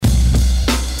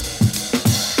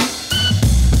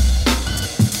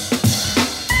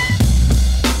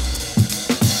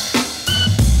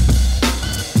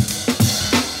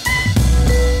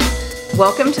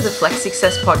Welcome to the Flex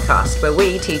Success Podcast, where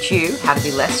we teach you how to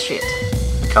be less shit.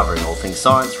 Covering all things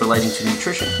science relating to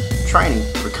nutrition, training,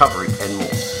 recovery, and more.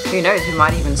 Who knows, we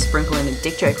might even sprinkle in a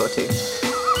dick joke or two.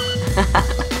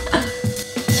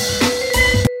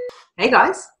 Hey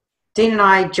guys, Dean and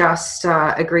I just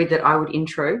agreed that I would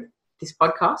intro this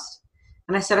podcast.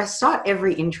 And I said I start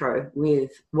every intro with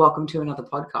welcome to another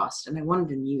podcast, and I wanted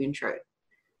a new intro.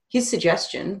 His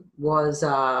suggestion was...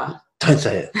 Don't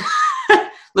say it.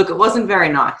 Look, it wasn't very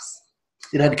nice.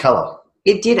 It had colour.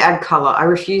 It did add colour. I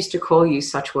refuse to call you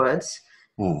such words.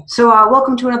 So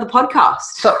welcome to another podcast.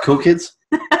 What's up, cool kids?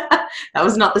 That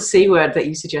was not the C word that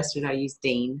you suggested I use,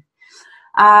 Dean.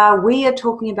 We are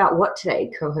talking about what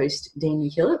today, co-host Dean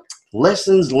McKillop?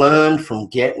 Lessons learned from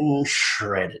getting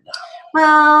shredded.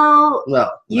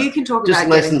 Well, you can talk just about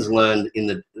lessons learned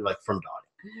from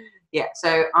dieting. Yeah,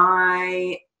 so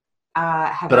I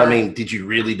have... But I mean, did you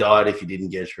really diet if you didn't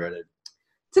get shredded?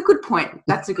 It's a good point.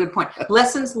 That's a good point.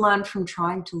 Lessons learned from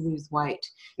trying to lose weight.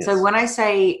 Yes. So when I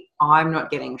say I'm not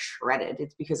getting shredded,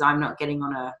 it's because I'm not getting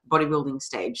on a bodybuilding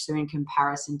stage. So in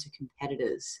comparison to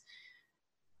competitors,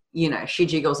 you know, she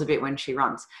jiggles a bit when she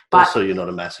runs. But also, you're not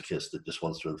a masochist that just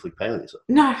wants to inflict pain on yourself.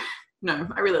 No,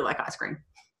 I really like ice cream.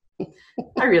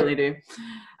 I really do.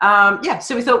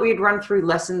 So we thought we'd run through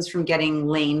lessons from getting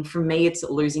lean. For me, it's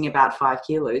losing about 5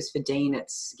 kilos. For Dean,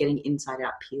 it's getting inside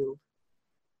out peeled.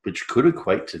 Which could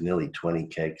equate to nearly 20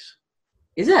 kegs.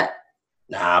 Is it?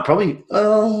 Nah, probably.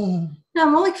 No,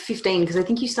 more like 15, because I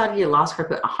think you started your last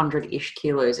prep at 100-ish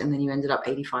kilos and then you ended up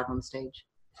 85 on stage.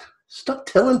 Stop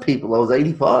telling people I was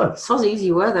 85. Sozzies,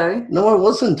 you were though. No, I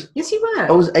wasn't. Yes, you were.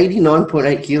 I was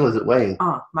 89.8 kilos at weigh-in.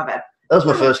 Oh, my bad. That was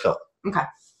my first goal. Okay.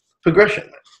 Progression,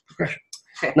 mate. Progression.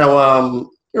 Okay.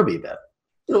 Now, it'll be about,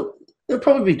 it'll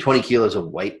probably be 20 kilos of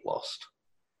weight lost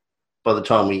by the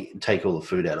time we take all the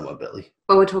food out of my belly.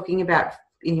 Well, we're talking about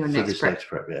in your next prep. Next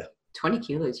prep, yeah. 20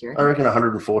 kilos, you I reckon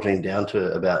 114 down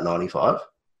to about 95,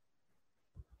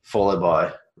 followed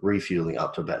by refueling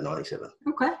up to about 97.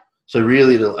 Okay. So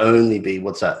really it'll only be,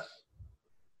 what's that,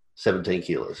 17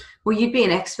 kilos. Well, you'd be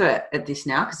an expert at this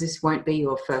now because this won't be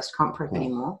your first comp prep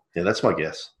anymore. Yeah, that's my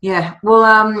guess. Yeah. Well,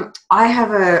 I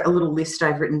have a little list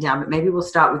I've written down, but maybe we'll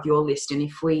start with your list. And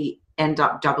if we end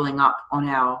up doubling up on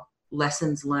our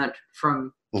lessons learnt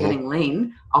from getting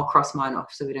lean, I'll cross mine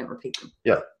off so we don't repeat them.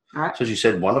 Yeah. All right. So as you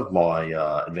said, one of my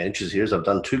advantages here is I've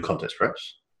done 2 contest preps.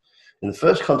 In the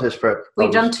first contest prep... Well,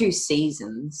 you've done 2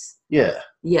 seasons. Yeah.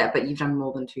 Yeah, but you've done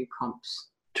more than 2 comps.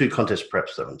 2 contest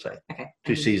preps, that I'm saying. Okay.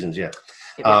 2 seasons, yeah.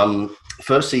 Yep.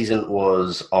 First season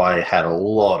was I had a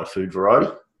lot of food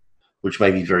variety, which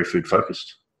made me very food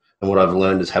focused. And what I've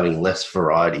learned is having less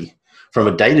variety from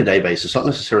a day-to-day basis, not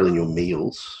necessarily in your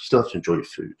meals, still have to enjoy your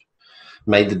food,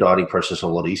 made the dieting process a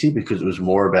lot easier because it was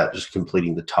more about just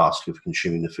completing the task of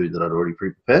consuming the food that I'd already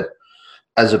pre-prepared,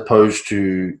 as opposed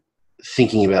to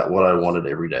thinking about what I wanted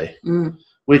every day,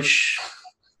 which,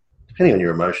 depending on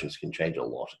your emotions, can change a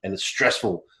lot. And it's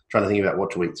stressful trying to think about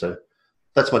what to eat. So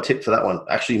that's my tip for that one.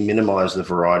 Actually minimize the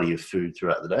variety of food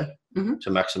throughout the day to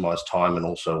maximize time and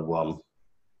also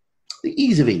the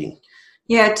ease of eating.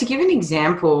 Yeah, to give an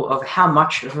example of how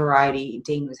much variety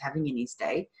Dean was having in his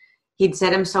day, he'd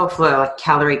set himself a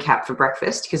calorie cap for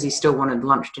breakfast because he still wanted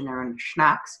lunch, dinner, and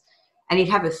snacks. And he'd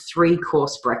have a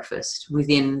 3-course breakfast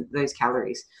within those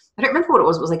calories. I don't remember what it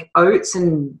was. It was like oats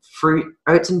and fruit,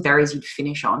 oats and berries you'd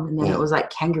finish on. And then it was like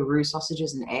kangaroo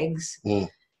sausages and eggs. And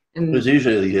it was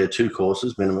usually 2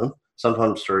 courses minimum,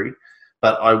 sometimes 3.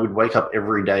 But I would wake up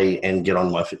every day and get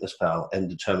on my MyFitnessPal and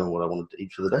determine what I wanted to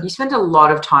eat for the day. You spent a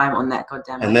lot of time on that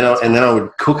goddamn. And then I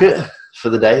would cook it for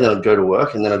the day. Then I'd go to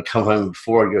work, and then I'd come home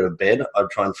before I go to bed. I'd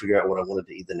try and figure out what I wanted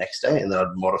to eat the next day, and then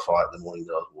I'd modify it the morning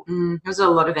that I was walking. There was a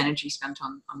lot of energy spent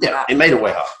on that. It made it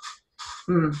way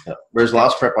hard. Yeah. Whereas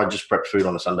last prep, I just prepped food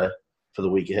on a Sunday for the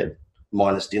week ahead,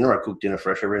 minus dinner. I cooked dinner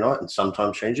fresh every night and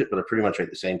sometimes change it, but I pretty much ate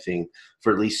the same thing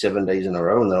for at least 7 days in a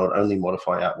row, and then I would only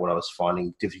modify out what I was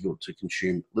finding difficult to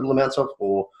consume little amounts of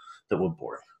or that were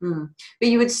boring. But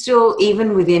you would still,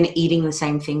 even within eating the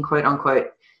same thing, quote unquote,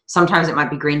 sometimes it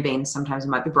might be green beans, sometimes it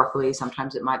might be broccoli,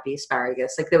 sometimes it might be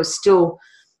asparagus. Like there was still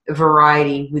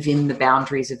variety within the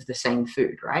boundaries of the same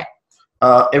food, right?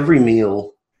 Every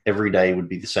meal, every day would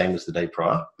be the same as the day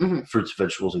prior, fruits,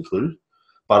 vegetables included.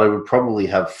 But I would probably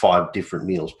have 5 different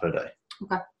meals per day.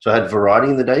 Okay. So I had variety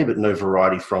in the day, but no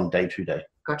variety from day to day.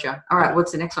 Gotcha. All right.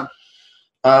 What's the next one?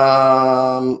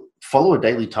 Follow a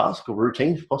daily task or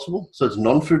routine if possible. So it's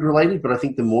non-food related, but I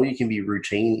think the more you can be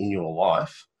routine in your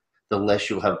life, the less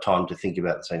you'll have time to think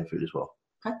about the same food as well.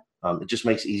 Okay. It just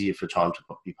makes it easier for time to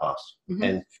be passed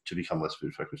and to become less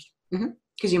food focused.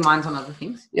 Because your mind's on other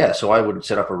things. Yeah. So I would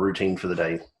set up a routine for the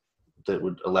day that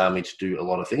would allow me to do a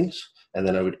lot of things, and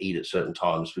then I would eat at certain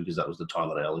times because that was the time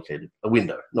that I allocated. A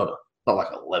window, not like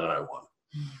 11:01.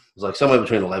 It was like somewhere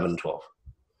between 11 and 12.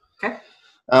 Okay.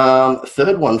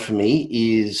 Third one for me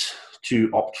is to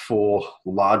opt for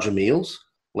larger meals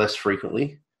less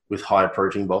frequently with higher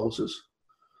protein boluses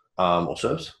or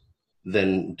serves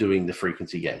than doing the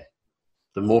frequency game.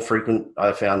 The more frequent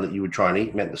I found that you would try and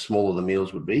eat meant the smaller the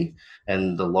meals would be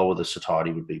and the lower the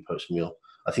satiety would be post-meal.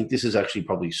 I think this is actually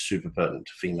probably super pertinent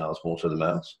to females more so than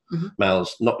males. Mm-hmm.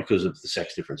 Males, not because of the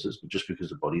sex differences, but just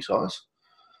because of body size.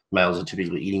 Males are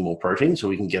typically eating more protein, so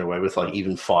we can get away with like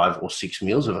even 5 or 6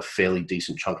 meals of a fairly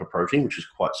decent chunk of protein, which is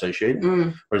quite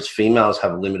satiating. Whereas females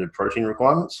have limited protein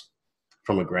requirements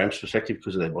from a grams perspective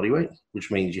because of their body weight, which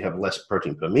means you have less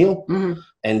protein per meal.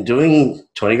 And doing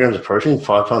 20 grams of protein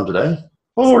 5 times a day,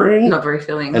 boring. Not very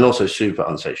filling. And also super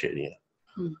unsatiating.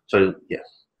 So, yeah,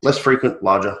 less frequent,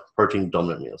 larger,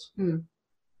 protein-dominant meals.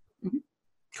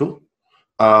 Cool.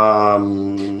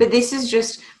 But this is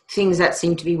just things that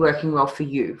seem to be working well for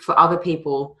you. For other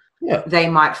people, they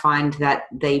might find that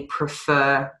they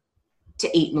prefer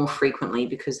to eat more frequently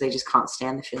because they just can't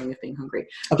stand the feeling of being hungry.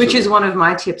 Absolutely. Which is one of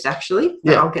my tips, actually.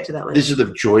 I'll get to that later. This is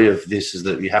the joy of this, is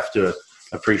that you have to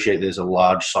appreciate there's a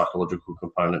large psychological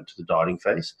component to the dieting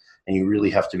phase, and you really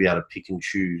have to be able to pick and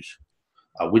choose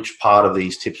which part of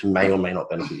these tips may or may not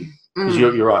benefit you. Because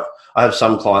you're right. I have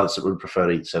some clients that would prefer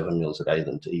to eat 7 meals a day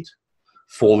than to eat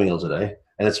 4 meals a day.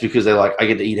 And it's because they're like, I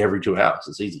get to eat every 2 hours.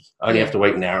 It's easy. I only have to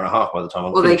wait an hour and a half by the time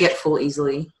I'm finished. They get full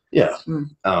easily. Yeah.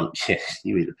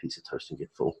 You eat a piece of toast and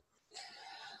get full.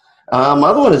 My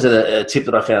other one is a tip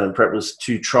that I found in prep was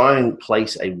to try and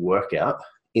place a workout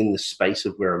in the space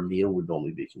of where a meal would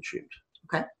normally be consumed.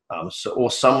 Okay.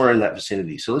 Or somewhere in that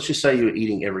vicinity. So let's just say you're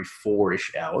eating every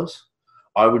 4-ish hours.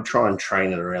 I would try and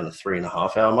train at around the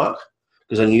 3.5 hour mark,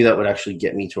 because I knew that would actually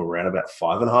get me to around about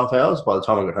 5.5 hours. By the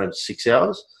time I got home, 6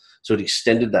 hours. So it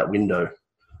extended that window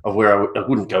of where I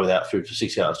wouldn't go without food for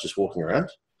 6 hours just walking around.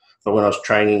 But when I was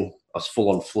training, I was full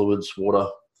on fluids, water.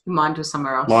 Mine was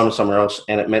somewhere else.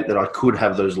 And it meant that I could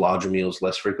have those larger meals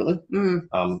less frequently.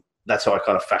 That's how I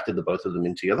kind of factored the both of them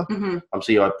in together.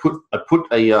 So I put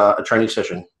a training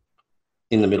session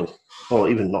in the middle, or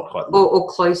even not quite. Or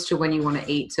close to when you want to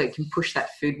eat, so it can push that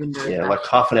food window. Yeah, like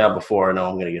half an hour before I know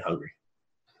I'm going to get hungry.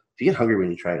 Do you get hungry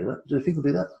when you train? Do people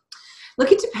do that?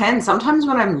 Look, it depends. Sometimes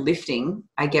when I'm lifting,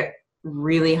 I get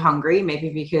really hungry, maybe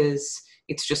because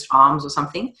it's just arms or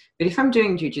something. But if I'm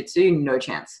doing jiu-jitsu, no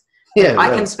chance. Yeah, I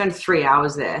can spend 3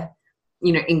 hours there,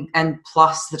 and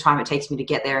plus the time it takes me to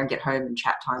get there and get home and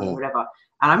chat time or whatever.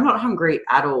 And I'm not hungry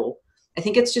at all. I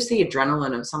think it's just the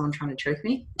adrenaline of someone trying to choke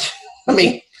me. I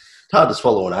mean, it's hard to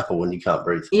swallow an apple when you can't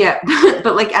breathe. Yeah,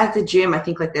 but like at the gym, I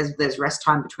think like there's rest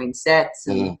time between sets.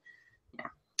 And,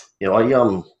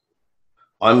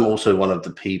 I'm also one of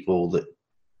the people that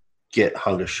get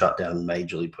hunger shut down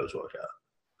majorly post-workout.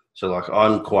 So like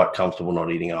I'm quite comfortable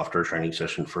not eating after a training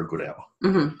session for a good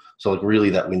hour. So like really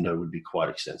that window would be quite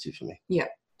extensive for me. Yeah.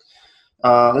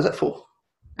 Is that 4?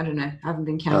 I don't know. I haven't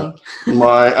been counting.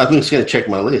 I'm just going to check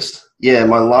my list. Yeah,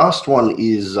 my last one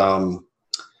is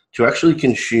to actually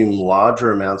consume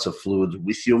larger amounts of fluids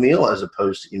with your meal as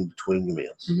opposed to in between your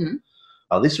meals.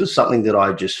 This was something that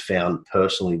I just found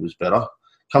personally was better.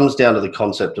 Comes down to the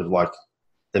concept of like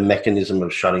the mechanism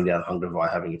of shutting down hunger by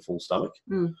having a full stomach.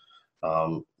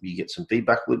 You get some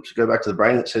feedback loops, go back to the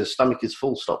brain that says stomach is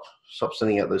full, stop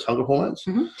sending out those hunger hormones.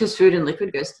 Because food and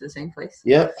liquid goes to the same place.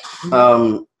 Yeah.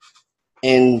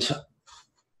 And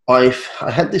I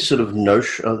had this sort of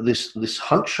notion, this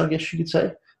hunch, I guess you could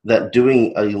say, that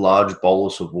doing a large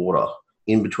bolus of water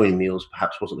in between meals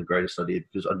perhaps wasn't the greatest idea,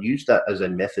 because I'd used that as a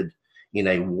method in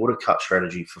a water cut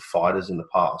strategy for fighters in the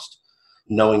past,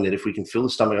 knowing that if we can fill the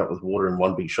stomach up with water in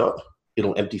one big shot,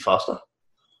 it'll empty faster.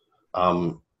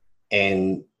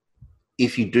 And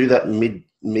if you do that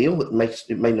mid-meal, it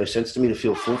made no sense to me to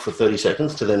feel full for 30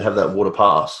 seconds to then have that water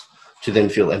pass to then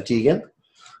feel empty again.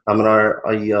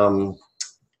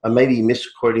 I may be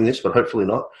misquoting this, but hopefully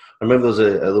not. I remember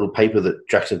there was a little paper that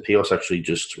Jackson Pios actually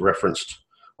just referenced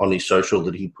on his social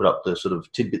that he put up the sort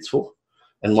of tidbits for.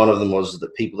 And one of them was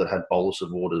that people that had bolus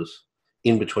of waters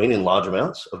in between in large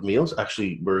amounts of meals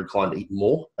actually were inclined to eat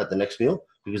more at the next meal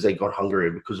because they got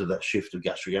hungrier because of that shift of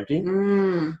gastric emptying,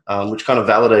 which kind of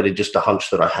validated just a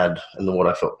hunch that I had and what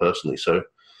I felt personally. So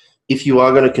if you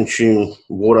are going to consume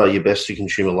water, you're best to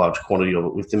consume a large quantity of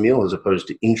it with the meal as opposed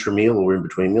to intra-meal or in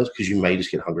between meals, because you may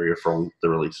just get hungrier from the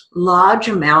release. Large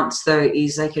amounts, though,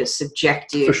 is like a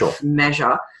subjective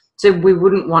measure. So we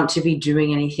wouldn't want to be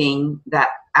doing anything that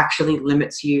actually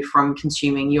limits you from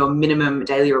consuming your minimum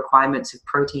daily requirements of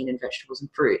protein and vegetables and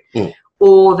fruit.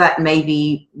 or that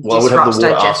maybe disrupts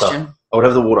digestion. I would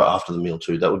have the water after the meal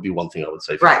too. That would be one thing I would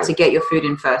say. Right, sure. To get your food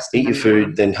in first. Eat your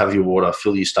food, then have your water,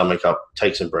 fill your stomach up,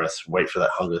 take some breaths, wait for that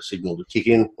hunger signal to kick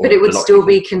in. But it would still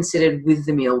be considered with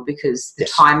the meal because the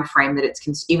time frame that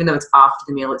it's, even though it's after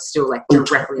the meal, it's still like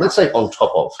directly Let's say on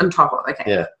top of. On top of, okay.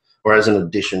 Yeah, whereas in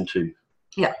addition to.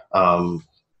 Yeah.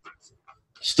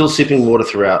 Still sipping water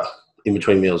throughout in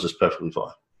between meals is perfectly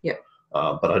fine. Yeah.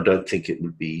 But I don't think it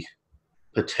would be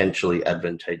potentially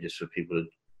advantageous for people to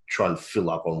try and fill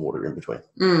up on water in between.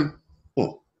 I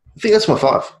think that's my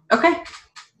 5. Okay.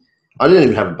 I didn't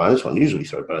even have a bonus one. Usually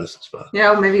throw bonuses, but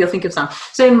yeah, well, maybe you'll think of some.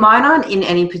 So mine aren't in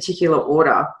any particular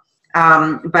order,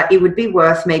 but it would be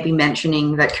worth maybe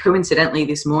mentioning that coincidentally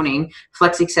this morning,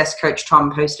 Flex Success coach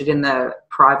Tom posted in the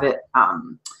private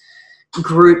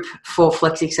group for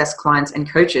Flex Success clients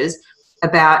and coaches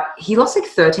about he lost like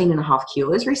 13.5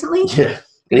 kilos recently. Yeah.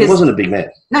 And he wasn't a big man.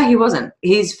 No, he wasn't.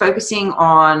 He's focusing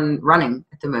on running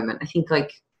at the moment. I think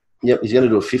like. Yep, he's going to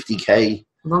do a 50K.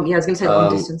 Long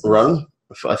distance run.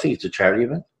 I think it's a charity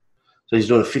event. So he's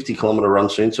doing a 50-kilometer run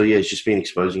soon. So yeah, he's just been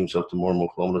exposing himself to more and more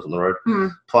kilometers on the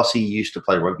road. Plus, he used to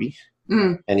play rugby,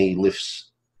 and he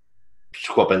lifts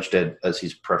squat, bench, dead as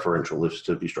his preferential lifts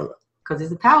to be stronger. Because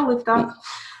he's a power lifter.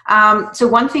 So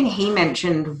one thing he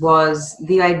mentioned was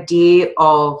the idea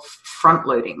of front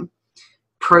loading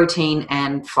protein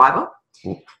and fiber.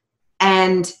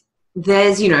 And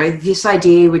there's, this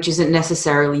idea, which isn't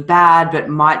necessarily bad, but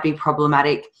might be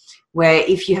problematic, where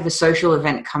if you have a social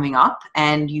event coming up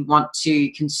and you want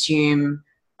to consume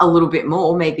a little bit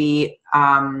more, maybe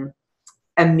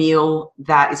a meal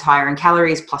that is higher in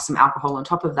calories plus some alcohol on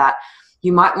top of that,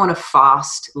 you might want to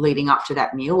fast leading up to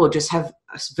that meal or just have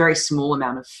a very small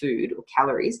amount of food or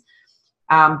calories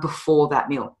before that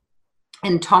meal.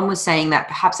 And Tom was saying that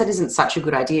perhaps that isn't such a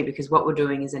good idea because what we're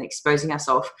doing is then exposing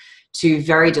ourselves to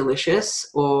very delicious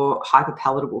or hyper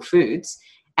palatable foods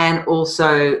and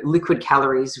also liquid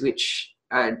calories, which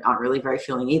aren't really very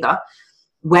filling either,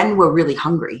 when we're really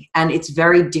hungry. And it's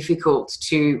very difficult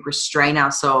to restrain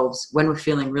ourselves when we're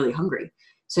feeling really hungry.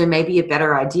 So maybe a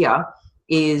better idea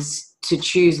is to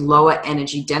choose lower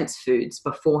energy dense foods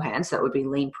beforehand. So that would be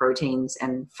lean proteins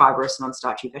and fibrous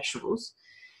non-starchy vegetables,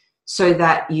 so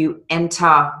that you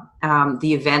enter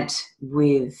the event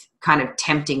with kind of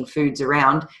tempting foods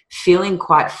around, feeling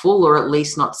quite full or at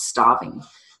least not starving.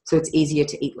 So it's easier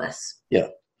to eat less. Yeah.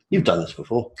 You've done this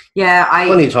before. Yeah.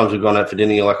 Plenty of times we've gone out for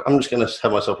dinner, you're like, I'm just going to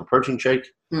have myself a protein shake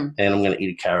and I'm going to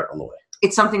eat a carrot on the way.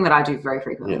 It's something that I do very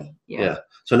frequently. Yeah.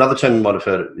 So another term you might have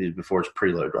heard it before is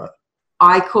preload, right?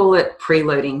 I call it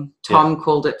preloading. Tom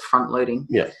called it front loading.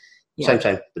 Yeah.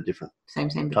 Same, but different. Same,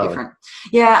 but different.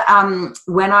 Yeah.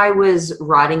 When I was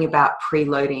writing about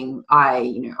preloading,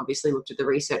 I, obviously looked at the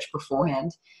research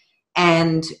beforehand.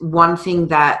 And one thing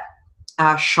that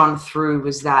shone through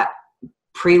was that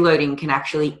preloading can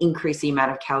actually increase the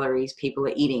amount of calories people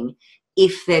are eating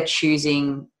if they're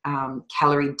choosing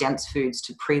calorie dense foods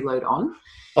to preload on.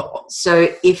 Oh.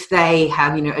 So if they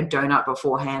have, a donut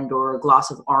beforehand or a glass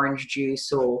of orange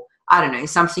juice or I don't know,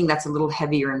 something that's a little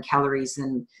heavier in calories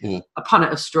than a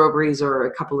punnet of strawberries or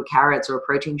a couple of carrots or a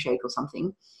protein shake or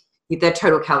something, their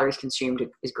total calories consumed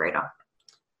is greater.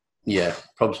 Yeah,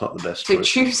 probably not the best. So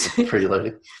choose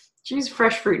preloading. Choose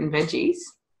fresh fruit and veggies.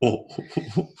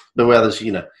 The way others,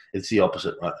 it's the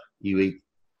opposite, right? You eat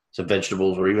some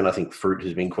vegetables or even I think fruit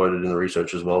has been quoted in the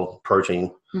research as well,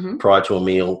 protein prior to a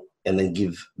meal, and then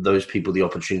give those people the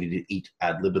opportunity to eat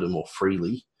ad libitum or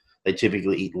freely. They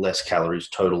typically eat less calories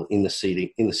total in the sitting,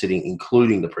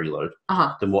 including the preload,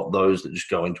 than what those that just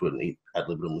go into it and eat ad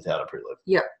libitum without a preload.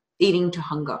 Yeah, eating to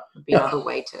hunger would be another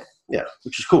way to. Yeah,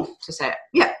 which is cool to say it.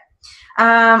 Yeah.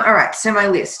 All right. So my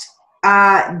list.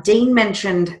 Dean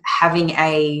mentioned having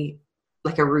a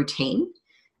routine,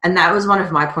 and that was one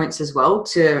of my points as well,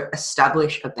 to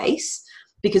establish a base,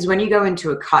 because when you go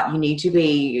into a cut, you need to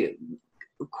be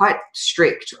quite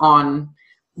strict on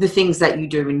the things that you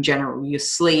do in general, your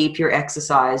sleep, your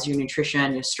exercise, your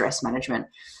nutrition, your stress management.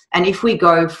 And if we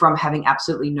go from having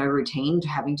absolutely no routine to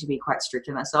having to be quite strict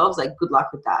on ourselves, good luck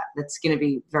with that. That's going to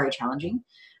be very challenging.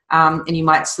 And you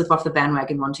might slip off the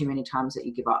bandwagon one too many times that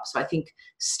you give up. So I think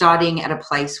starting at a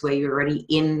place where you're already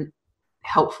in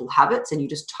helpful habits and you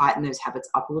just tighten those habits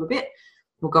up a little bit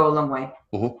will go a long way.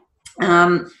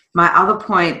 My other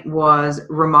point was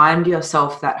remind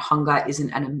yourself that hunger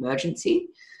isn't an emergency.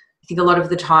 I think a lot of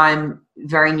the time,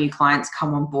 very new clients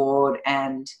come on board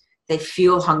and they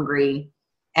feel hungry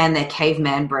and their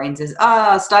caveman brain says,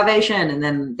 starvation, and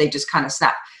then they just kind of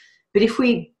snap. But if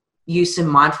we use some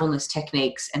mindfulness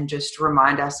techniques and just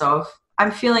remind ourselves,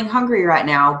 I'm feeling hungry right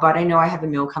now, but I know I have a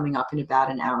meal coming up in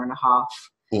about an hour and a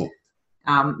half.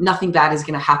 Nothing bad is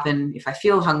going to happen if I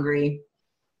feel hungry.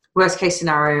 Worst case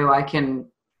scenario, I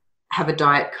can have a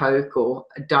Diet Coke or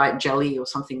a Diet Jelly or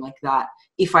something like that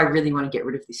if I really want to get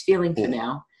rid of this feeling for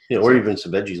now. Yeah, or even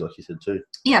some veggies, like you said too.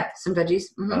 Yeah, some veggies.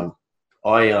 Mm-hmm.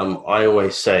 I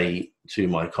always say to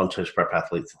my contest prep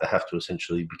athletes that they have to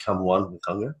essentially become one with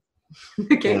hunger.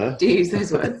 Okay, do you use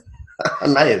those words? I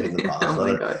may have in the past. Oh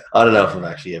my God. I don't know if I've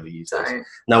actually ever used those.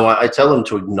 No, I tell them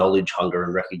to acknowledge hunger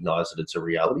and recognize that it's a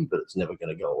reality, but it's never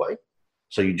going to go away.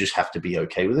 So you just have to be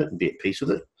okay with it and be at peace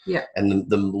with it. Yeah. And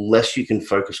the less you can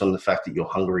focus on the fact that you're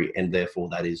hungry and therefore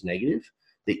that is negative,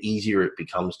 the easier it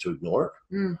becomes to ignore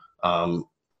it.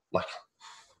 Like,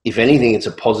 if anything, it's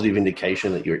a positive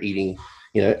indication that you're eating,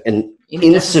 an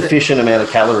insufficient amount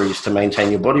of calories to maintain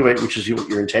your body weight, which is what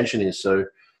your intention is. So,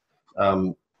 I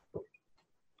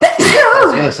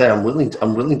was going to say I'm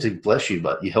willing to bless you,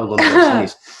 but you held on to that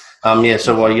sneeze.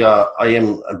 So I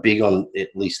am big on at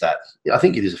least that. I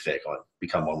think it is a fair kind.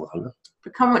 Become one with hunger.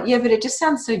 Become one, yeah, but it just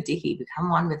sounds so dicky.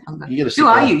 Become one with hunger. Who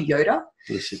are you, Yoda?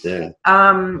 You sit there.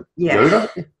 Yeah.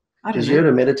 Yoda? I don't is know.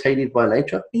 Yoda meditative by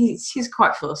nature? He's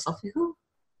quite philosophical.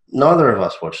 Neither of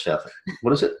us watch South.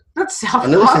 What is it? Not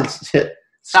South Park.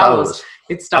 Star Wars.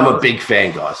 It's Star Wars. I'm a big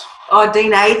fan, guys. Oh,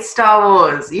 Dean hates Star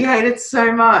Wars. You hate it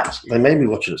so much. They made me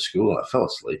watch it at school and I fell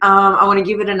asleep. I want to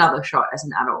give it another shot as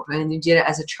an adult. I did it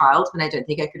as a child when I don't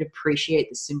think I could appreciate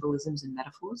the symbolisms and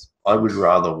metaphors. I would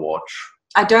rather watch...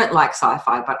 I don't like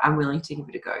sci-fi, but I'm willing to give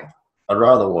it a go. I'd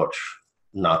rather watch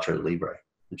Nacho Libre,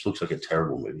 which looks like a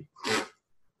terrible movie.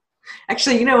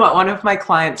 Actually, you know what? One of my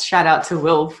clients, shout out to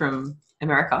Will from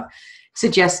America,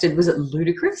 suggested, was it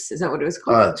Ludicrous? Is that what it was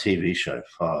called? Oh, a TV show.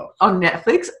 Fuck. On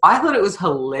Netflix. I thought it was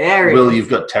hilarious. Will, you've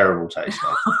got terrible taste,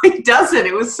 mate. He doesn't.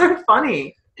 It was so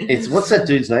funny. What's that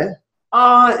dude's name?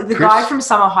 Oh, the guy from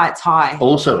Summer Heights High.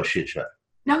 Also a shit show.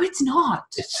 No, it's not.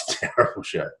 It's a terrible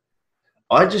show.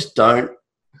 I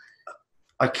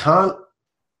can't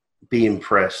be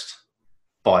impressed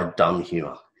by dumb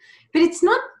humor. But it's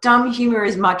not dumb humor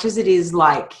as much as it is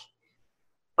like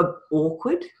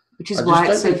awkward, which is why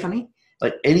it's so funny.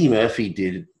 Like Eddie Murphy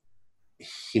did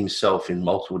himself in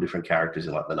multiple different characters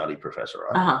in like The Nutty Professor,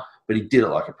 right? Uh-huh. But he did it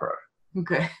like a pro.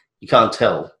 Okay. You can't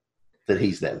tell that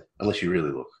he's them unless you really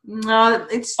look. No,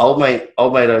 it's old mate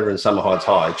over in Summer Heights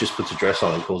High just puts a dress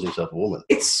on and calls himself a woman.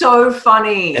 It's so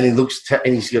funny. And he looks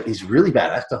and he's a really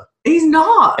bad actor. He's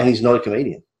not. And he's not a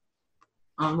comedian.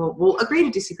 We'll agree to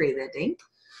disagree there, Dean.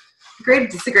 Agree to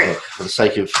disagree. For the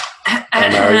sake of our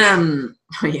marriage.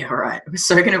 Yeah, right. We're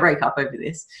so going to break up over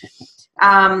this.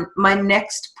 My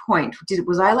next point,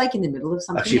 was I like in the middle of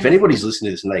something? Actually, if anybody's listening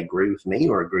to this and they agree with me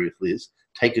or agree with Liz,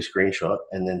 take a screenshot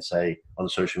and then say on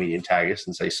social media and tag us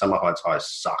and say Summer Heights High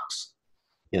sucks.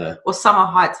 Or Summer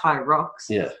Heights High rocks.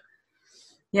 Yeah.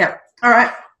 Yeah. All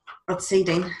right. Let's see,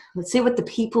 Dean. Let's see what the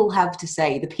people have to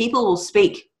say. The people will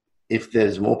speak. If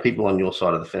there's more people on your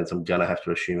side of the fence, I'm going to have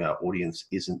to assume our audience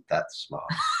isn't that smart.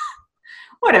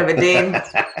 Whatever, Dean.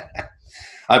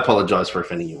 I apologize for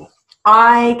offending you all.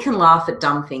 I can laugh at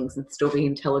dumb things and still be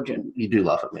intelligent. You do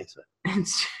laugh at me, so.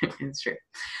 It's true.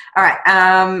 All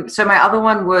right. So my other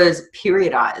one was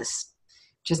periodize,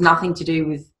 which has nothing to do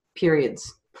with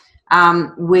periods.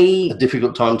 A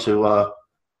difficult time to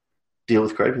deal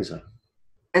with cravings, though.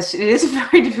 It is a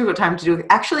very difficult time to do it.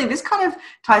 Actually, this kind of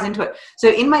ties into it. So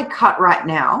in my cut right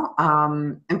now,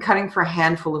 I'm cutting for a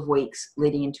handful of weeks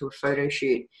leading into a photo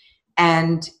shoot.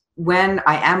 And when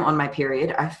I am on my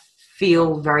period, I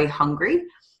feel very hungry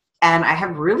and I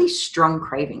have really strong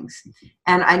cravings.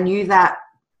 And I knew that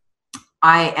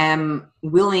I am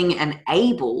willing and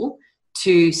able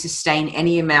to sustain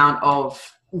any amount of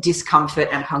discomfort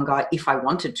and hunger if I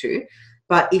wanted to.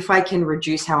 But if I can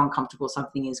reduce how uncomfortable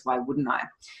something is, why wouldn't I?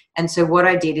 And so what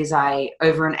I did is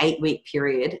over an 8-week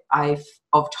period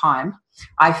of time,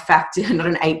 I factored, not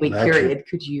an 8-week period,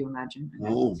 could you imagine?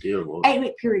 Oh, dear Lord.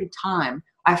 8-week period of time,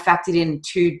 I factored in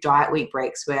 2 diet week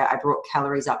breaks where I brought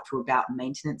calories up to about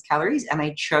maintenance calories, and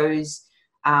I chose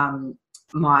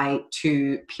my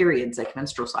 2 periods, like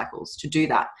menstrual cycles, to do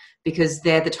that because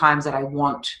they're the times that I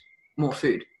want more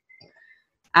food.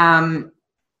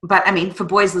 But I mean, for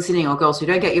boys listening or girls who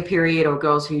don't get your period or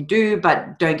girls who do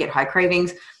but don't get high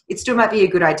cravings, it still might be a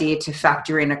good idea to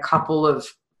factor in a couple of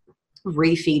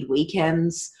refeed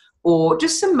weekends or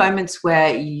just some moments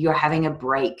where you're having a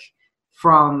break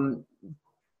from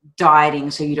dieting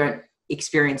so you don't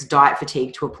experience diet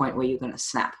fatigue to a point where you're going to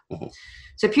snap. Mm-hmm.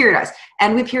 So periodize.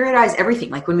 And we periodize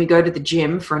everything. Like when we go to the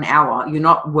gym for an hour, you're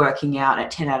not working out at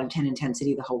 10 out of 10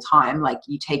 intensity the whole time. Like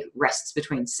you take rests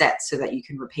between sets so that you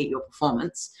can repeat your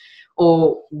performance.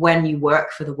 Or when you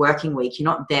work for the working week, you're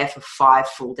not there for 5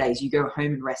 full days. You go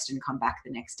home and rest and come back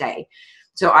the next day.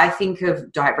 So I think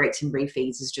of diet breaks and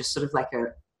refeeds as just sort of like a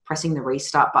pressing the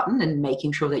restart button and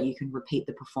making sure that you can repeat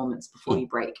the performance before you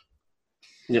break.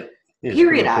 Yeah.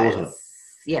 Periodize.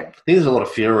 Yeah. I think there's a lot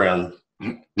of fear around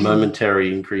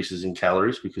momentary increases in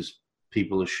calories because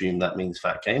people assume that means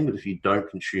fat gain, but if you don't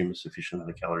consume a sufficient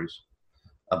amount of calories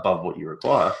above what you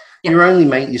require,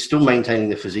 you're still maintaining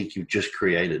the physique you've just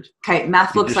created. Okay,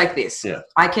 math looks like this. Yeah.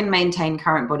 I can maintain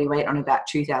current body weight on about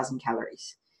 2,000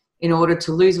 calories. In order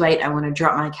to lose weight, I want to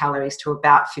drop my calories to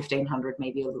about 1,500,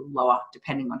 maybe a little lower,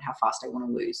 depending on how fast I want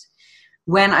to lose.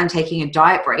 When I'm taking a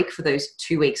diet break for those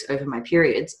 2 weeks over my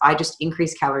periods, I just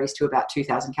increase calories to about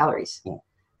 2,000 calories. Yeah.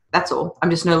 That's all. I'm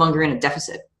just no longer in a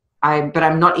deficit. But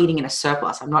I'm not eating in a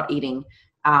surplus. I'm not eating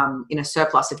in a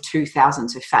surplus of 2,000,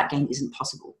 so fat gain isn't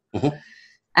possible. Mm-hmm.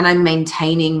 And I'm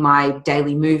maintaining my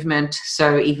daily movement.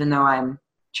 So even though I'm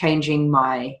changing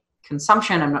my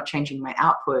consumption, I'm not changing my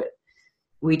output.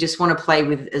 We just want to play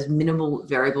with as minimal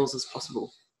variables as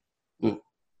possible.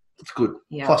 It's good.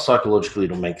 Yeah. Plus, psychologically,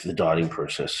 it'll make the dieting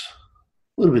process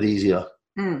a little bit easier.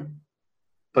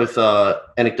 Both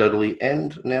anecdotally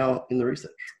and now in the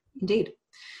research. Indeed.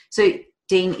 So,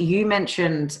 Dean, you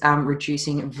mentioned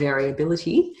reducing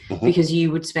variability because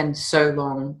you would spend so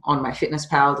long on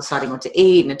MyFitnessPal deciding what to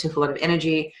eat, and it took a lot of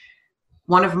energy.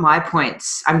 One of my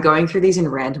points, I'm going through these in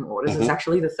random orders. It's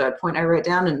actually the third point I wrote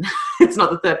down, and it's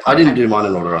not the third point. I didn't do mine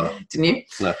in order either. Didn't you?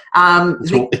 No.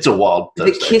 It's a wild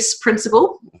Thursday. The KISS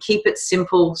principle: keep it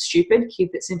simple, stupid.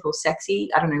 Keep it simple, sexy.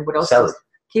 I don't know what else. Salad.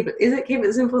 Keep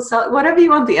it simple, salad. Whatever you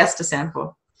want the S to stand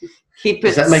for. Keep it.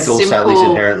 Does that make all Sallys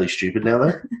inherently stupid now,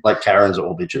 though? Like Karens are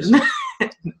all bitches.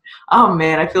 Oh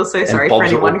man, I feel so sorry for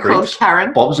anyone called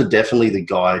Karen. Bob's are definitely the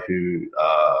guy who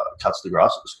cuts the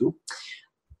grass at the school.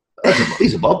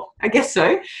 He's a Bob. I guess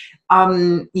so.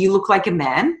 You look like a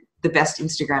man. The best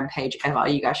Instagram page ever.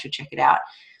 You guys should check it out.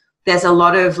 There's a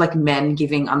lot of like men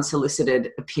giving unsolicited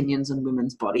opinions on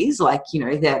women's bodies. Like, you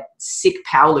know, they're sick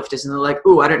powerlifters and they're like,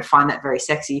 oh, I don't find that very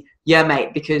sexy. Yeah,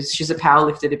 mate, because she's a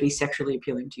powerlifter to be sexually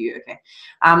appealing to you. Okay.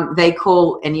 They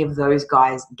call any of those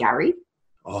guys Gary.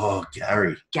 Oh,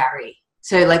 Gary.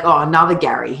 So like, oh, another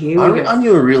Gary. Here we go. I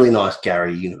knew a really nice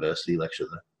Gary university lecturer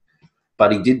though.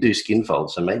 But he did do skin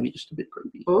folds, so maybe just a bit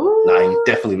creepy. Ooh. No, he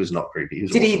definitely was not creepy.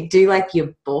 Did he do like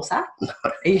your ball sack? No.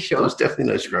 Are you sure? There was definitely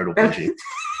no scrotal pinching.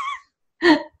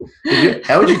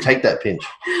 How would you take that pinch?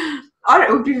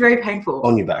 It would be very painful.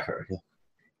 On your back, I reckon.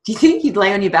 Do you think you'd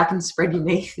lay on your back and spread your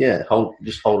knees? Yeah,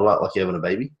 just hold it up like you're having a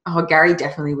baby. Oh, Gary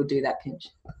definitely would do that pinch.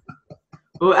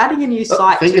 We're adding a new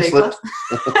site. Finger slipped.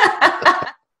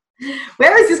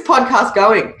 Where is this podcast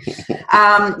going?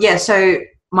 So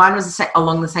mine was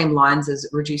along the same lines as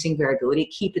reducing variability.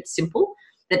 Keep it simple.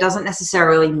 That doesn't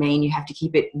necessarily mean you have to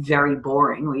keep it very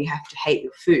boring or you have to hate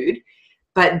your food,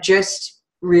 but just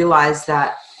realize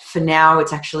that for now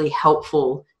it's actually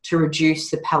helpful to reduce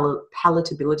the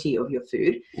palatability of your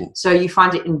food. So you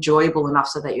find it enjoyable enough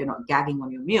so that you're not gagging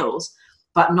on your meals,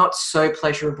 but not so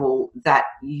pleasurable that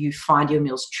you find your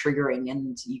meals triggering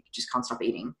and you just can't stop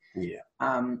eating. Yeah.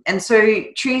 And so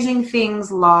choosing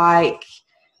things like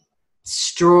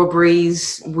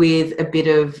strawberries with a bit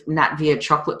of Natvia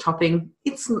chocolate topping,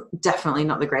 it's definitely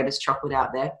not the greatest chocolate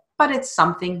out there, but it's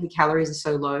something. The calories are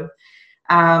so low.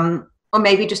 Or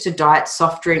maybe just a diet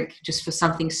soft drink just for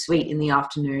something sweet in the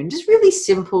afternoon. Just really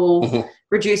simple,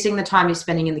 reducing the time you're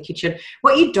spending in the kitchen.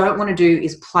 What you don't want to do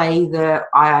is play the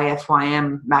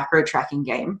IIFYM macro tracking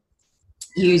game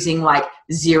using like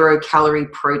 0-calorie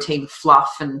protein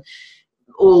fluff and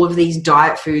all of these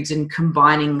diet foods and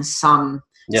combining some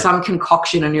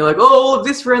concoction, and you're like, oh, all of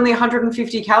this for only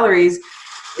 150 calories.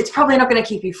 It's probably not going to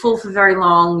keep you full for very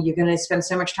long. You're going to spend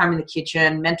so much time in the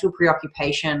kitchen. Mental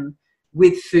preoccupation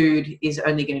with food is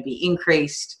only going to be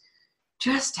increased.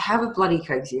 Just have a bloody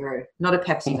Coke Zero, not a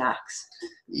Pepsi Max.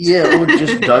 Yeah, or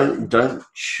just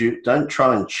don't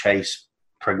try and chase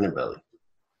pregnant belly.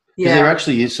 Yeah. There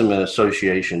actually is some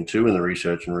association too in the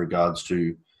research in regards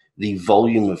to the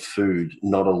volume of food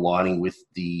not aligning with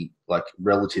the like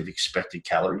relative expected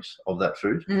calories of that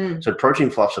food. So protein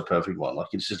fluff's a perfect one. Like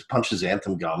it's just a bunch of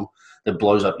xanthan gum that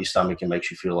blows up your stomach and makes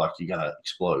you feel like you're going to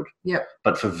explode. Yep.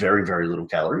 But for very, very little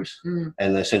calories.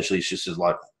 And essentially it's just as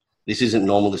like, this isn't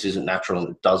normal, this isn't natural, and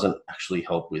it doesn't actually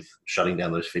help with shutting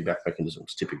down those feedback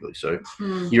mechanisms typically. So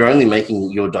you're only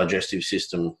making your digestive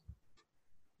system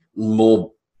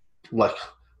more like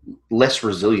less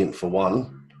resilient for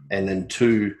one, and then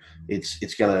two,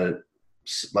 it's going to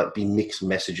like be mixed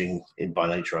messaging by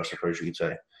nature, I suppose you could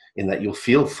say, in that you'll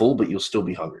feel full, but you'll still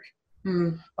be hungry.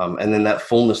 And then that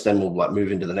fullness then will like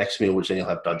move into the next meal, which then you'll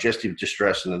have digestive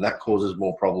distress, and then that causes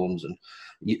more problems. And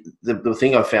the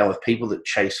thing I've found with people that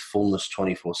chase fullness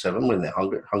 24/7 when they're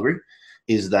hungry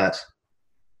is that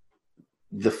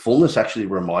the fullness actually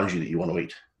reminds you that you want to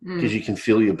eat because you can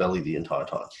feel your belly the entire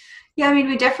time. Yeah, I mean,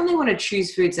 we definitely want to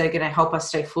choose foods that are going to help us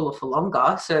stay fuller for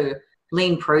longer. So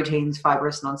lean proteins,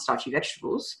 fibrous, non-starchy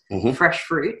vegetables, fresh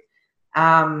fruit,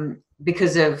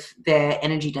 because of their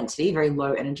energy density, very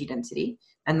low energy density,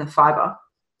 and the fiber.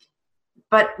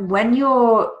 But when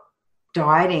you're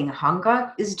dieting,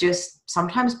 hunger is just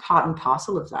sometimes part and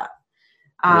parcel of that.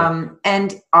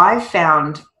 And I've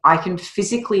found I can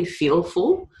physically feel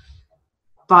full,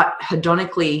 but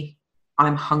hedonically,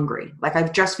 I'm hungry. Like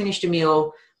I've just finished a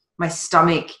meal, my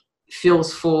stomach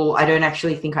feels full. I don't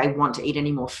actually think I want to eat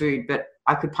any more food, but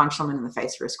I could punch someone in the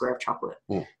face for a square of chocolate.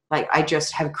 Like I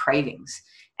just have cravings.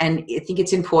 And I think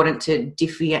it's important to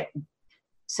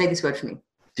say this word for me.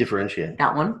 Differentiate.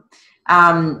 That one.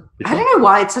 I don't know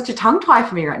why it's such a tongue tie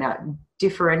for me right now.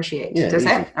 Differentiate. Yeah, does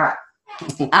it? All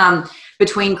right.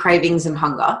 Between cravings and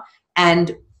hunger.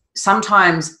 And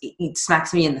sometimes it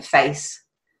smacks me in the face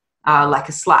like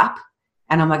a slap.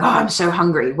 And I'm like, oh, I'm so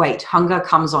hungry. Wait, hunger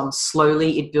comes on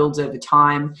slowly. It builds over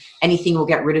time. Anything will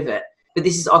get rid of it. But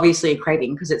this is obviously a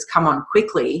craving because it's come on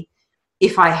quickly.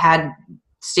 If I had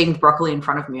steamed broccoli in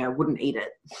front of me, I wouldn't eat it.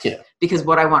 Yeah. Because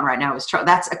what I want right now is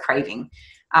that's a craving.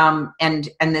 And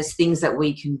there's things that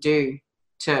we can do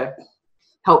to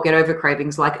help get over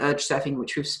cravings, like urge surfing,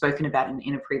 which we've spoken about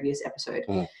in a previous episode.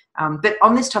 But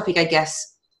on this topic, I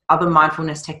guess other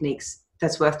mindfulness techniques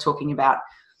that's worth talking about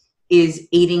is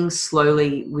eating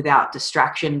slowly without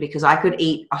distraction, because I could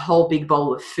eat a whole big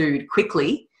bowl of food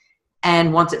quickly,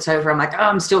 and once it's over, I'm like, oh,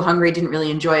 I'm still hungry, didn't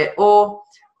really enjoy it. Or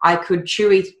I could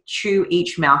chew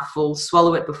each mouthful,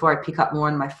 swallow it before I pick up more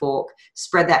on my fork,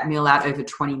 spread that meal out over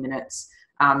 20 minutes.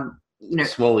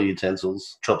 Smaller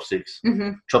utensils, chopsticks.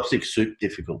 Chopstick soup,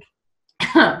 difficult.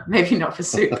 Maybe not for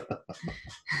soup.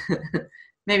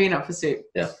 Maybe not for soup.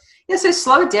 Yeah. Yeah, so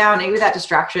slow it down, eat without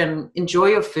distraction, enjoy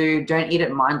your food, don't eat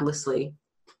it mindlessly.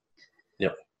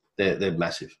 Yep, they're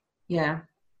massive. Yeah.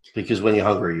 Because when you're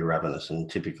hungry, you're ravenous, and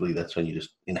typically that's when you just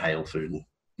inhale food.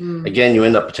 And again, you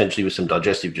end up potentially with some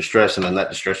digestive distress, and then that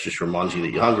distress just reminds you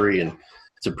that you're hungry, and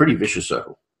it's a pretty vicious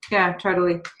circle. Yeah,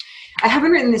 totally. I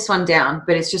haven't written this one down,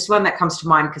 but it's just one that comes to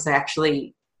mind because I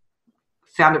actually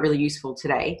found it really useful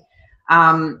today.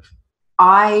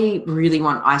 I really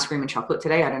want ice cream and chocolate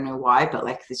today. I don't know why, but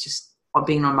like it's just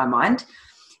being on my mind.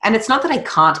 And it's not that I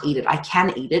can't eat it. I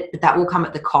can eat it, but that will come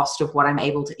at the cost of what I'm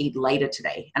able to eat later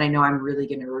today. And I know I'm really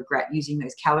going to regret using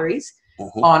those calories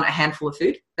on a handful of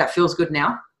food that feels good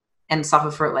now and suffer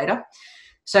for it later.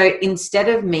 So instead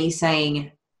of me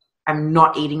saying, I'm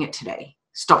not eating it today,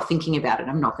 stop thinking about it,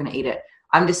 I'm not going to eat it,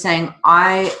 I'm just saying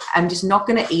I'm just not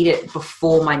going to eat it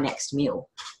before my next meal.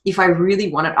 If I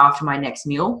really want it after my next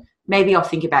meal, maybe I'll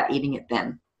think about eating it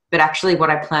then. But actually what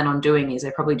I plan on doing is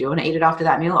I probably do want to eat it after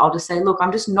that meal. I'll just say, look,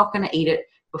 I'm just not going to eat it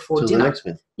before dinner. The next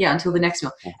meal. Yeah, until the next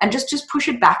meal. And just push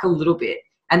it back a little bit.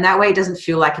 And that way it doesn't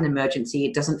feel like an emergency.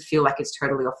 It doesn't feel like it's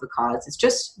totally off the cards. It's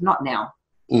just not now.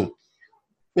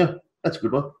 Yeah, that's a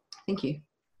good one. Thank you.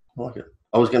 I like it.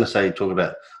 I was going to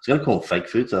call them fake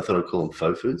foods, and I thought I'd call them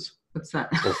faux foods. What's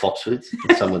that? Or fox foods,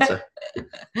 as some would say.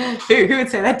 Who would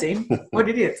say that, Dean? What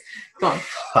idiots? Go on.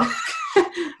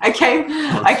 I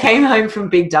came home from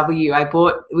Big W.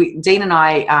 Dean and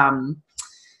I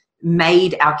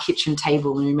made our kitchen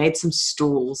table, and we made some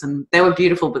stools, and they were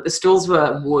beautiful, but the stools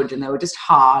were wood and they were just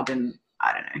hard, and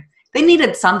I don't know. They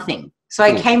needed something. So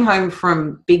I came home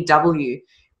from Big W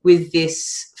with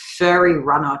this furry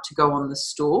runner to go on the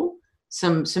stool,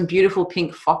 some beautiful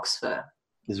pink fox fur.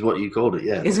 Is what you called it,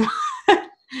 yeah.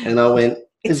 And I went,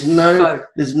 there's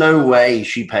no way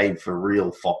she paid for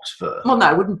real fox fur. Well, no,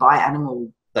 I wouldn't buy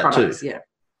animal products. Too. Yeah.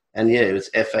 And yeah, it was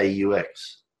FAUX.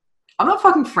 I'm not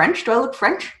fucking French. Do I look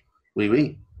French? Oui,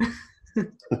 oui.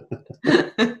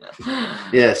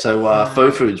 Yeah, so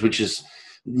faux foods, which is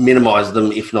minimize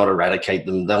them, if not eradicate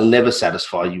them. They'll never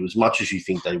satisfy you as much as you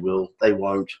think they will. They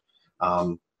won't.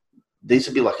 These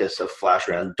would be like a flash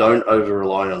round. Don't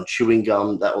over-rely on chewing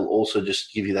gum. That will also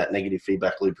just give you that negative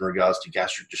feedback loop in regards to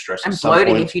gastric distress. And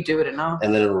bloating if you do it enough.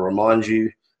 And then it'll remind you.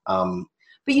 But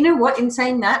you know what? In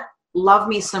saying that, love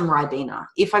me some Ribena.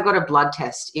 If I got a blood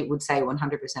test, it would say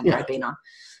 100% Ribena.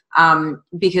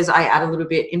 Because I add a little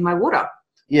bit in my water.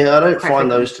 Yeah, I don't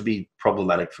find those to be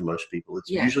problematic for most people. It's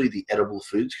usually the edible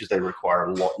foods because they require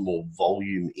a lot more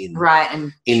volume in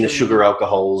the sugar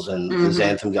alcohols and the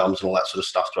xanthan gums and all that sort of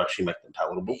stuff to actually make them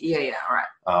palatable. Yeah,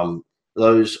 all right.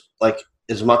 Those, like,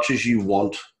 as much as you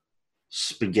want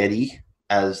spaghetti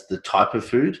as the type of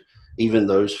food, even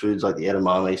those foods like the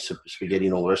edamame, spaghetti,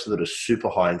 and all the rest of it are super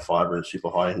high in fiber and super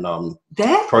high in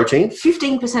protein.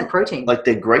 15% protein. Like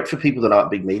they're great for people that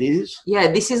aren't big meat eaters. Yeah,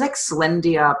 this is like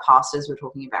Slendia pastas we're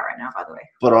talking about right now, by the way.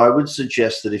 But I would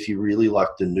suggest that if you really like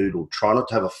the noodle, try not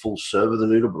to have a full serve of the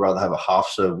noodle, but rather have a half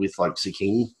serve with like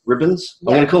zucchini ribbons.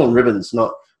 Yeah. I'm going to call them ribbons,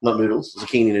 not noodles,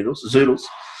 zucchini noodles, zoodles.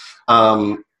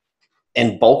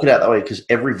 And bulk it out that way because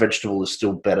every vegetable is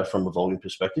still better from a volume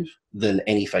perspective than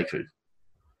any fake food.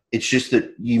 It's just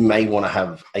that you may want to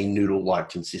have a noodle-like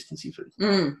consistency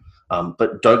food.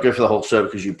 But don't go for the whole serve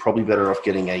because you're probably better off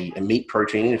getting a meat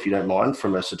protein in, if you don't mind,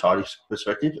 from a satiety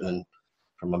perspective, and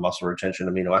from a muscle retention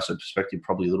amino acid perspective,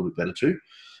 probably a little bit better too.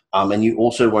 And you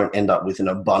also won't end up with an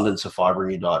abundance of fiber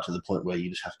in your diet to the point where you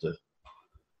just have to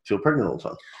feel pregnant all the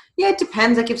time. Yeah, it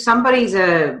depends. Like if somebody's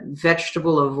a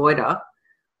vegetable avoider,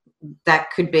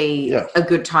 that could be a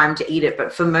good time to eat it.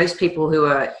 But for most people who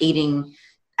are eating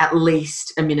at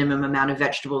least a minimum amount of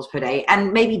vegetables per day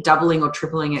and maybe doubling or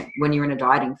tripling it when you're in a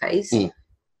dieting phase,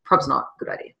 probably not a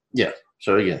good idea. Yeah.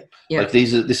 So again, like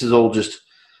this is all just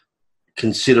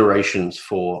considerations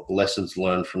for lessons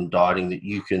learned from dieting that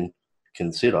you can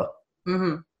consider.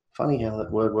 Funny how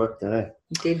that word worked there.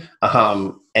 It did.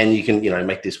 And you can,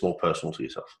 make this more personal to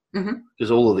yourself. Because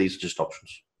all of these are just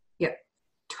options. Yep.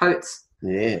 Totes.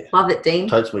 Yeah. Love it, Dean.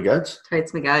 Totes my goats?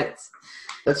 Totes my goats.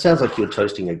 That sounds like you're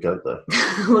toasting a goat, though.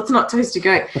 Let's not toast a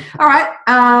goat. All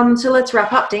right. So let's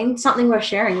wrap up, Dean. Something worth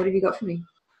sharing. What have you got for me?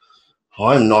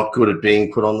 I'm not good at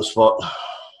being put on the spot.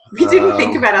 We didn't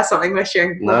think about our something worth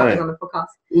sharing before hopping on the podcast.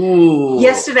 Ooh.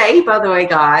 Yesterday, by the way,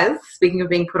 guys, speaking of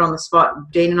being put on the spot,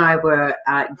 Dean and I were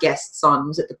guests on,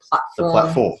 was it the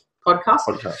Platform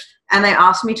podcast? And they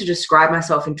asked me to describe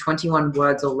myself in 21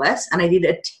 words or less, and I did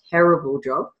a terrible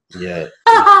job. Yeah.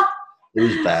 It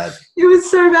was bad. It was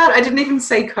so bad. I didn't even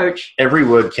say coach. Every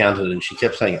word counted, and she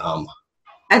kept saying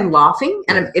and laughing,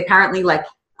 and apparently like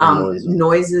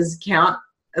noises count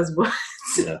as words.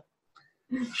 Yeah.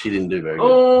 She didn't do very good.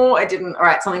 Oh, I didn't. All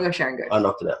right, something worth sharing. Go. I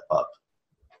knocked it out of the park.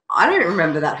 I don't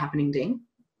remember that happening, Dean.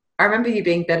 I remember you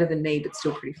being better than me, but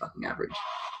still pretty fucking average.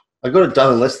 I got it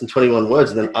done in less than 21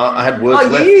 words, and then I had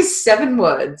words left. You used 7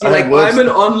 words. You're like, I'm an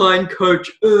online coach.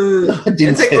 No, I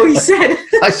didn't say all you said.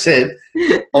 I said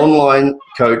online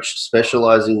coach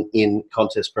specializing in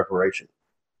contest preparation.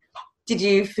 Did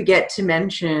you forget to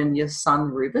mention your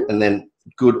son, Ruben? And then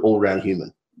good all-round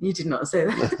human. You did not say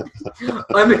that.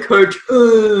 I'm a coach.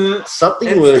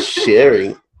 Something worth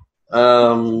sharing.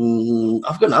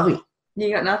 I've got nothing.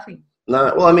 You got nothing?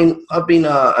 No. Well, I mean, I've been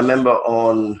a member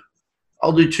on...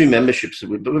 I'll do 2 memberships.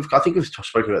 I think we've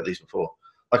spoken about these before.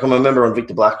 Like I'm a member on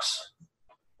Victor Black's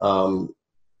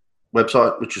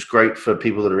website, which is great for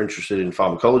people that are interested in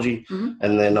pharmacology.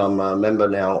 And then I'm a member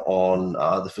now on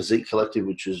the Physique Collective,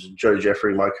 which is Joe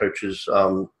Jeffrey, my coach's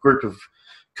group of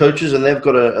coaches. And they've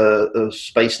got a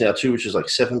space now too, which is like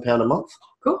 £7 a month.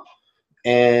 Cool.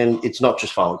 And it's not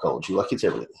just pharmacology, like it's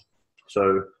everything.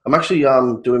 So I'm actually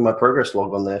doing my progress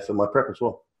log on there for my prep as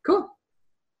well. Cool.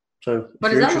 So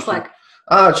what does that look like?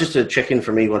 It's just a check-in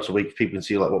for me once a week. People can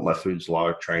see like what my food's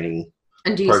like, training.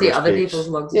 And do you see other people's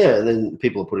logs? Yeah, and then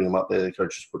people are putting them up there. The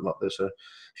coaches put them up there. So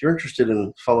if you're interested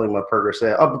in following my progress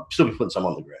there, I'll still be putting some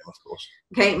on the gram, of course.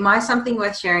 Okay, my something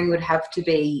worth sharing would have to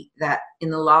be that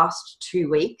in the last 2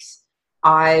 weeks,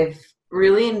 I've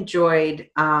really enjoyed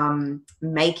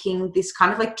making this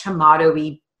kind of like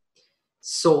tomato-y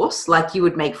sauce like you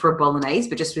would make for a bolognese,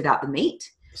 but just without the meat.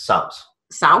 Sauce.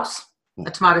 A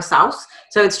tomato sauce.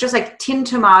 So it's just like tinned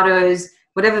tomatoes,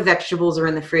 whatever vegetables are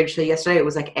in the fridge. So yesterday it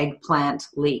was like eggplant,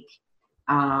 leek,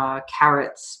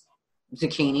 carrots,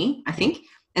 zucchini, I think,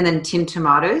 and then tinned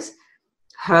tomatoes,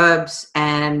 herbs,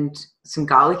 and some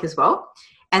garlic as well.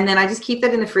 And then I just keep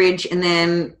that in the fridge, and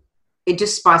then it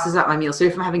just spices up my meal. So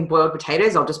if I'm having boiled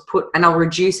potatoes, I'll just I'll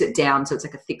reduce it down so it's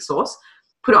like a thick sauce,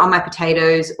 put it on my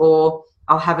potatoes, or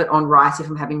I'll have it on rice if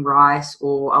I'm having rice,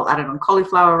 or I'll add it on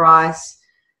cauliflower rice.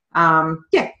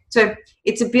 So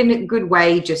it's been a good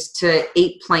way just to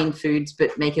eat plain foods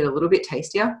but make it a little bit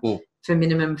tastier for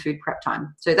minimum food prep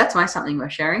time. So that's my something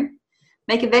worth sharing.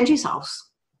 Make a veggie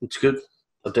sauce. It's good.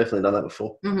 I've definitely done that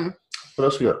before. Mm-hmm. What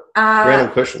else we got?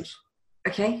 Random questions.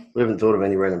 Okay. We haven't thought of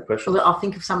any random questions. Well, I'll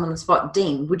think of some on the spot.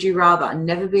 Dean, would you rather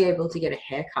never be able to get a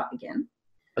haircut again?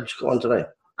 I just got one today.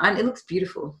 And it looks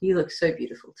beautiful. You look so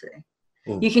beautiful today.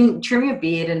 You can trim your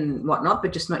beard and whatnot,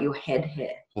 but just not your head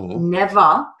hair.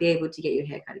 Never be able to get your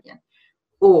hair cut again.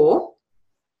 Or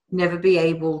never be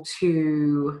able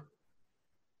to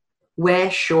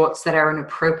wear shorts that are an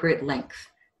appropriate length.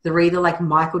 They're either like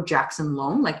Michael Jackson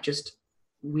long, like just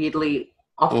weirdly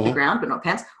off the ground, but not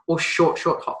pants, or short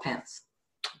hot pants.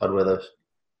 I'd wear those.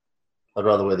 I'd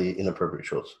rather wear the inappropriate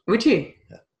shorts. Would you?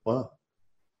 Yeah. Wow.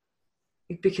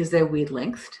 Because they're weird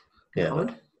lengthed. Yeah.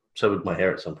 Odd. So would my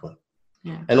hair at some point.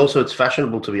 Yeah. And also, it's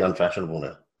fashionable to be unfashionable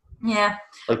now. Yeah.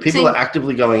 Like, people are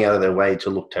actively going out of their way to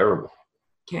look terrible.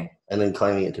 Okay. And then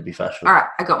claiming it to be fashionable. All right,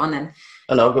 I got one then.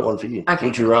 Oh, no, I've got one for you. Okay.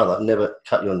 Would you rather never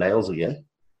cut your nails again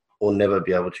or never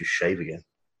be able to shave again?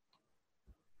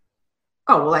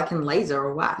 Oh, well, I can laser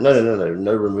or wax. No.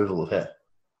 No removal of hair.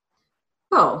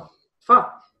 Oh,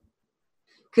 fuck.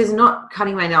 Because not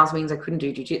cutting my nails means I couldn't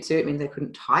do jiu-jitsu. It means I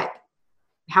couldn't type.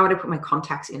 How would I put my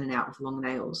contacts in and out with long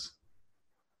nails?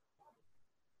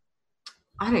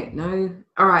 I don't know.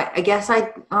 All right, I guess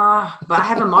but I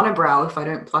have a monobrow if I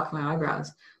don't pluck my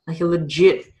eyebrows. Like a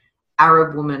legit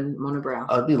Arab woman monobrow.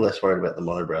 I'd be less worried about the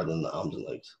monobrow than the arms and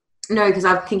legs. No, because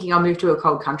I'm thinking I'll move to a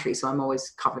cold country, so I'm always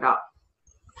covered up.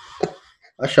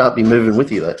 I shan't be moving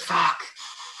with you, though. Fuck.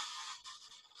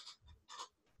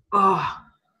 Oh,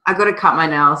 I got to cut my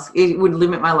nails. It would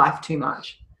limit my life too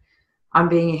much. I'm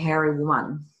being a hairy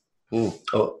woman.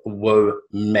 Oh, whoa,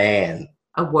 man.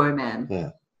 A woe man. Yeah.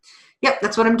 Yep,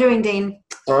 that's what I'm doing, Dean.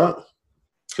 All right.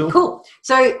 Cool.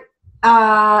 So,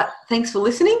 thanks for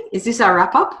listening. Is this our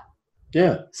wrap up?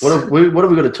 Yeah. What have we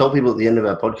got to tell people at the end of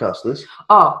our podcast, Liz?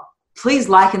 Oh, please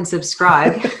like and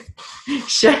subscribe.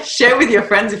 Share with your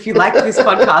friends if you like this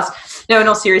podcast. No, in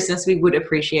all seriousness, we would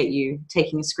appreciate you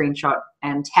taking a screenshot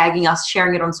and tagging us,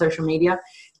 sharing it on social media,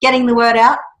 getting the word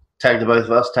out. Tag the both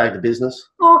of us, tag the business.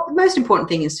 Well, the most important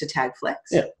thing is to tag Flex.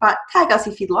 Yeah. But tag us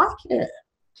if you'd like. Yeah.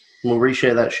 We'll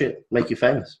reshare that shit. Make you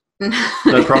famous.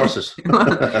 No promises.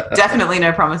 Definitely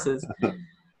no promises. Thanks,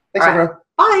 everyone.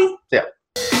 Bye. Yeah.